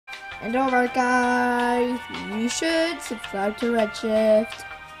And alright guys, you should subscribe to Redshift.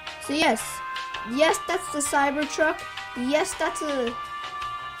 So yes, that's the Cybertruck. Yes, that's a...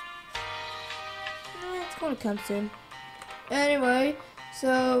 it's gonna come soon. Anyway,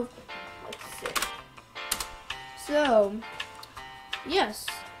 so, let's see. So, yes,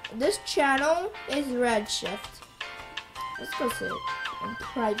 this channel is Redshift. Let's go see it in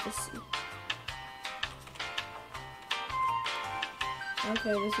privacy.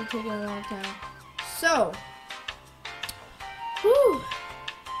 Okay, this is taking a long time. So,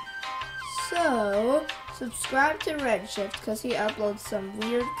 so subscribe to Redshift because he uploads some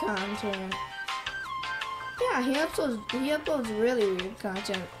weird content. Yeah, he uploads really weird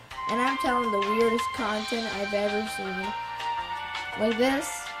content, and I'm telling the weirdest content I've ever seen. Like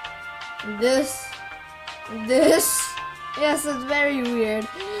this. Yes, it's very weird,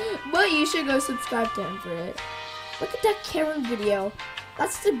 but you should go subscribe to him for it. Look at that Karen video.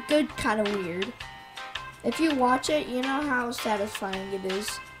 That's the good kind of weird. If you watch it, you know how satisfying it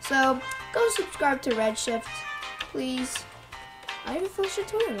is. So, go subscribe to Redshift, please. I even finished your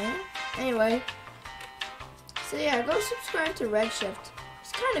Twitter, man. Anyway. So yeah, go subscribe to Redshift.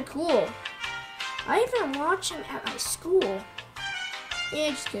 It's kind of cool. I even watch him at my school. Yeah,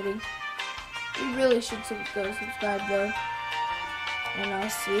 just kidding. You really should go subscribe though. And I'll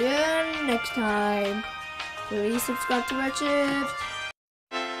see you next time. Please subscribe to Redshift.